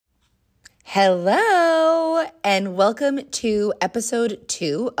Hello, and welcome to episode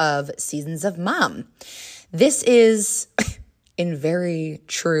 2 of Seasons of Mom. This is, in very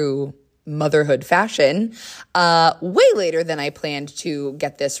true motherhood fashion, way later than I planned to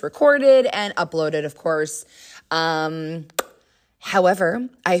get this recorded and uploaded, of course. However,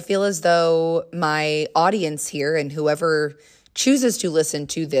 I feel as though my audience here and whoever chooses to listen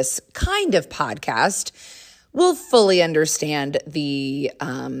to this kind of podcast will fully understand the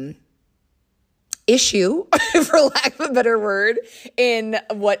issue, for lack of a better word, in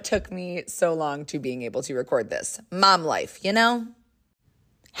what took me so long to being able to record this. Mom life, you know?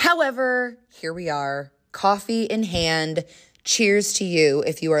 However, here we are, coffee in hand. Cheers to you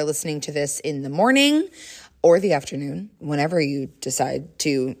if you are listening to this in the morning or the afternoon, whenever you decide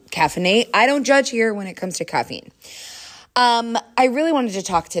to caffeinate. I don't judge here when it comes to caffeine. I really wanted to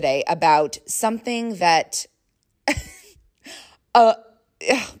talk today about something that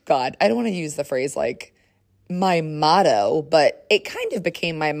God, I don't want to use the phrase like my motto, but it kind of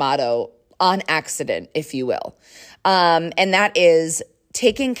became my motto on accident, if you will. And that is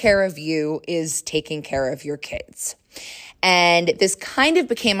taking care of you is taking care of your kids. And this kind of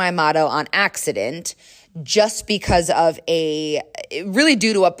became my motto on accident just because of really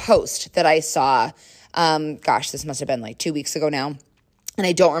due to a post that I saw. This must have been like 2 weeks ago now. And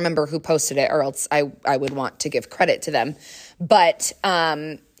I don't remember who posted it, or else I would want to give credit to them. But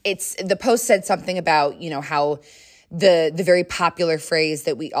the post said something about, how the very popular phrase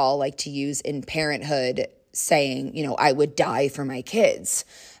that we all like to use in parenthood, saying, I would die for my kids.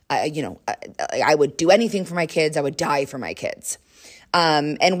 I would do anything for my kids. I would die for my kids.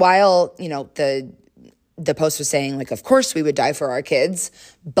 And while, the post was saying, like, of course we would die for our kids,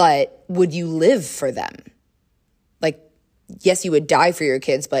 but would you live for them? Yes, you would die for your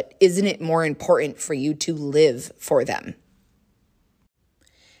kids, but isn't it more important for you to live for them?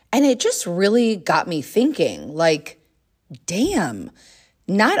 And it just really got me thinking, damn,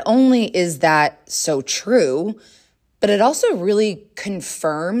 not only is that so true, but it also really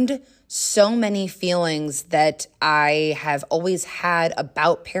confirmed so many feelings that I have always had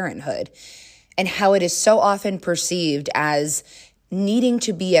about parenthood and how it is so often perceived as needing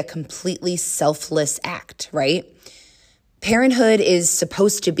to be a completely selfless act, right? Parenthood is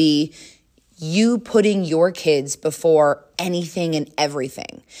supposed to be you putting your kids before anything and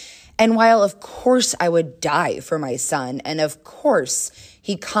everything. And while, of course, I would die for my son, and of course,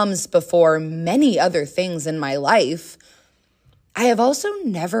 he comes before many other things in my life, I have also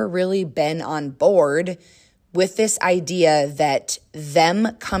never really been on board with this idea that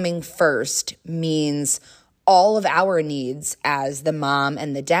them coming first means all of our needs as the mom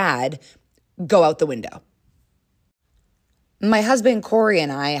and the dad go out the window. My husband, Corey,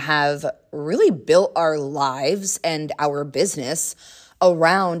 and I have really built our lives and our business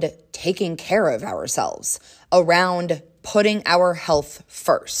around taking care of ourselves, around putting our health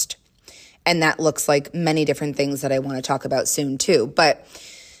first. And that looks like many different things that I want to talk about soon too. But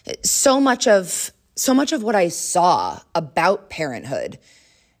so much of what I saw about parenthood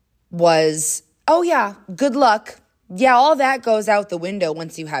was, oh yeah, good luck. Yeah, all that goes out the window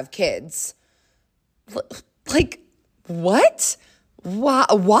once you have kids. What?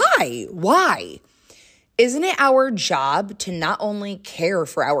 Why? Isn't it our job to not only care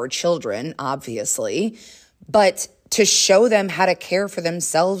for our children, obviously, but to show them how to care for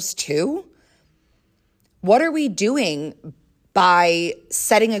themselves too? What are we doing by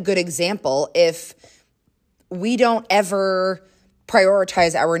setting a good example if we don't ever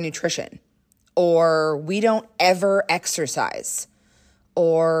prioritize our nutrition, or we don't ever exercise,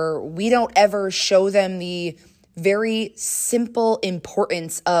 or we don't ever show them the very simple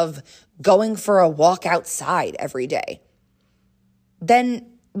importance of going for a walk outside every day?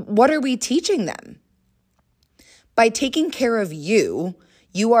 Then what are we teaching them? By taking care of you,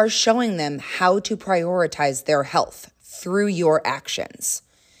 you are showing them how to prioritize their health through your actions.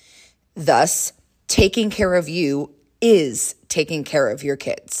 Thus, taking care of you is taking care of your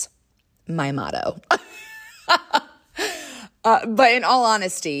kids. My motto. But in all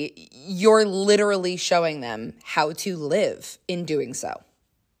honesty, you're literally showing them how to live in doing so.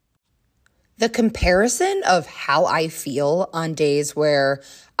 The comparison of how I feel on days where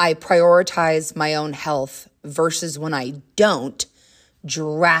I prioritize my own health versus when I don't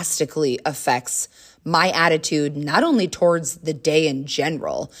drastically affects my attitude, not only towards the day in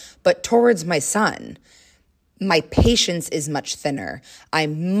general, but towards my son. My patience is much thinner.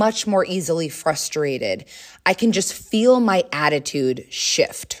 I'm much more easily frustrated. I can just feel my attitude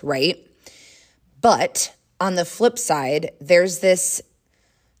shift, right? But on the flip side, there's this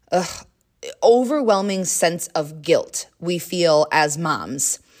overwhelming sense of guilt we feel as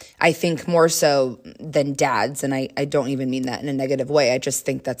moms I think more so than dads, and I don't even mean that in a negative way. I just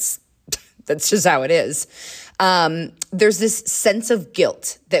think that's just how it is. There's this sense of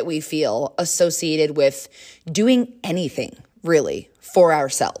guilt that we feel associated with doing anything, really, for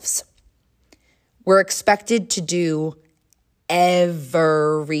ourselves. We're expected to do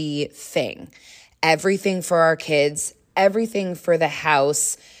everything for our kids, everything for the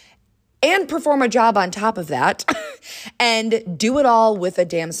house, and perform a job on top of that, and do it all with a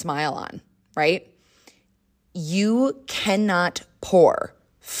damn smile on, right? You cannot pour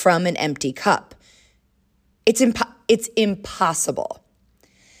from an empty cup. It's impossible.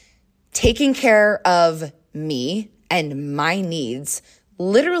 Taking care of me and my needs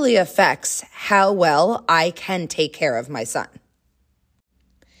literally affects how well I can take care of my son.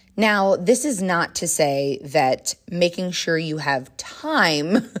 Now, this is not to say that making sure you have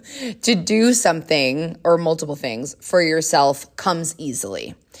time to do something or multiple things for yourself comes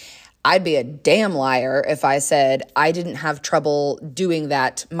easily. I'd be a damn liar if I said I didn't have trouble doing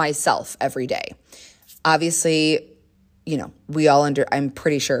that myself every day. Obviously, I'm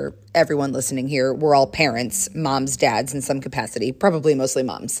pretty sure everyone listening here, we're all parents, moms, dads in some capacity, probably mostly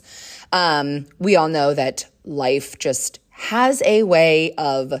moms. We all know that life just has a way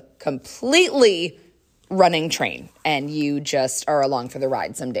of completely running train, and you just are along for the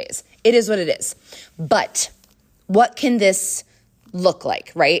ride some days. It is what it is. But what can this look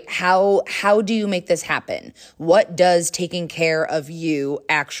like, right? How do you make this happen? What does taking care of you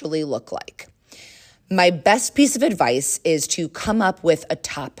actually look like? My best piece of advice is to come up with a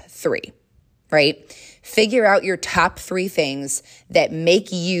top 3, right? Figure out your top 3 things that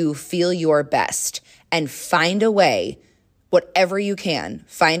make you feel your best and find a way, whatever you can,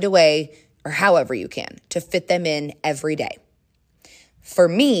 find a way or however you can to fit them in every day. For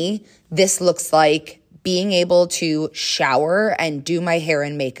me, this looks like being able to shower and do my hair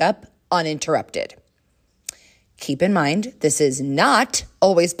and makeup uninterrupted. Keep in mind, this is not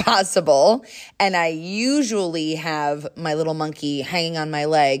always possible, and I usually have my little monkey hanging on my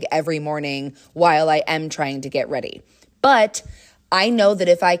leg every morning while I am trying to get ready. But I know that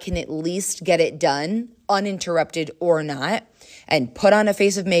if I can at least get it done, uninterrupted or not, and put on a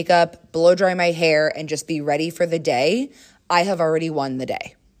face of makeup, blow dry my hair, and just be ready for the day, I have already won the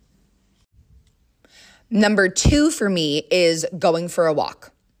day. Number 2 for me is going for a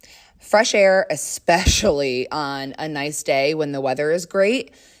walk. Fresh air, especially on a nice day when the weather is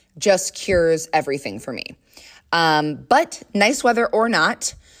great, just cures everything for me. But nice weather or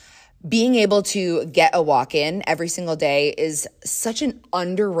not, being able to get a walk in every single day is such an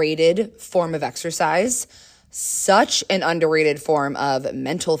underrated form of exercise, such an underrated form of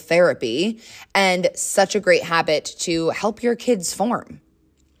mental therapy, and such a great habit to help your kids form.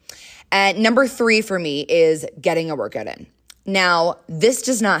 And number 3 for me is getting a workout in. Now, this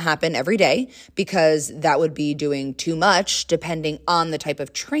does not happen every day because that would be doing too much depending on the type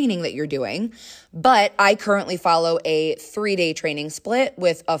of training that you're doing. But I currently follow a 3-day training split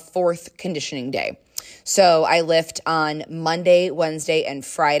with a 4th conditioning day. So I lift on Monday, Wednesday, and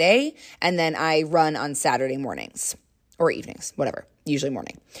Friday, and then I run on Saturday mornings or evenings, whatever, usually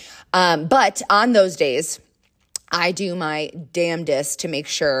morning. But on those days, I do my damnedest to make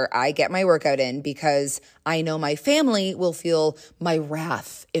sure I get my workout in because I know my family will feel my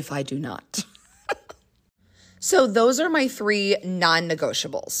wrath if I do not. So those are my 3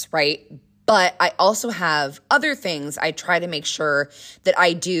 non-negotiables, right? But I also have other things I try to make sure that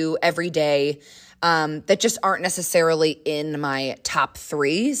I do every day that just aren't necessarily in my top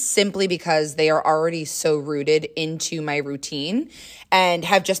 3 simply because they are already so rooted into my routine and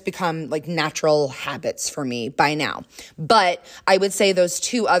have just become like natural habits for me by now. But I would say those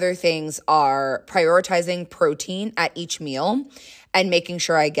 2 other things are prioritizing protein at each meal and making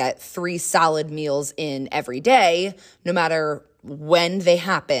sure I get 3 solid meals in every day, no matter when they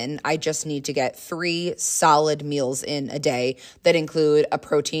happen. I just need to get 3 solid meals in a day that include a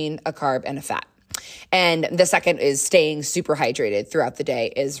protein, a carb, and a fat. And the second is staying super hydrated throughout the day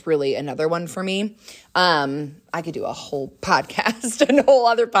is really another one for me. I could do a whole podcast, a whole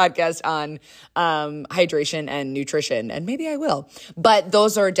other podcast on hydration and nutrition, and maybe I will. But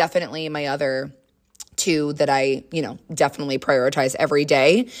those are definitely my other 2 that I, definitely prioritize every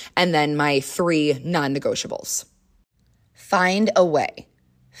day. And then my 3 non-negotiables. Find a way.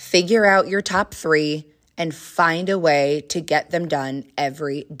 Figure out your top 3 and find a way to get them done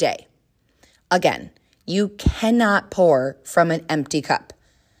every day. Again, you cannot pour from an empty cup.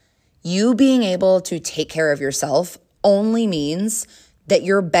 You being able to take care of yourself only means that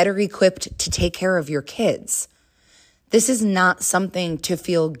you're better equipped to take care of your kids. This is not something to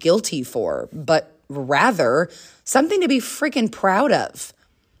feel guilty for, but rather something to be freaking proud of.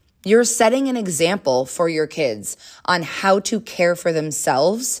 You're setting an example for your kids on how to care for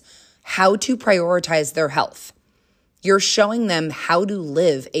themselves, how to prioritize their health. You're showing them how to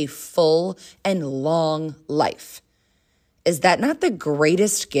live a full and long life. Is that not the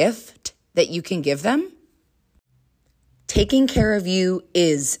greatest gift that you can give them? Taking care of you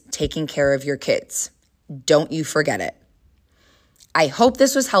is taking care of your kids. Don't you forget it. I hope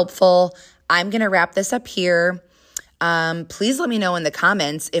this was helpful. I'm going to wrap this up here. Please let me know in the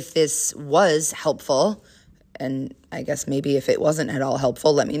comments if this was helpful. And I guess maybe if it wasn't at all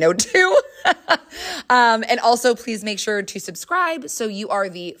helpful, let me know too. And also please make sure to subscribe so you are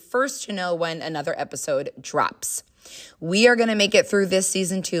the first to know when another episode drops. We are going to make it through this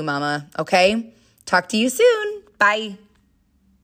season too, Mama. Okay? Talk to you soon. Bye.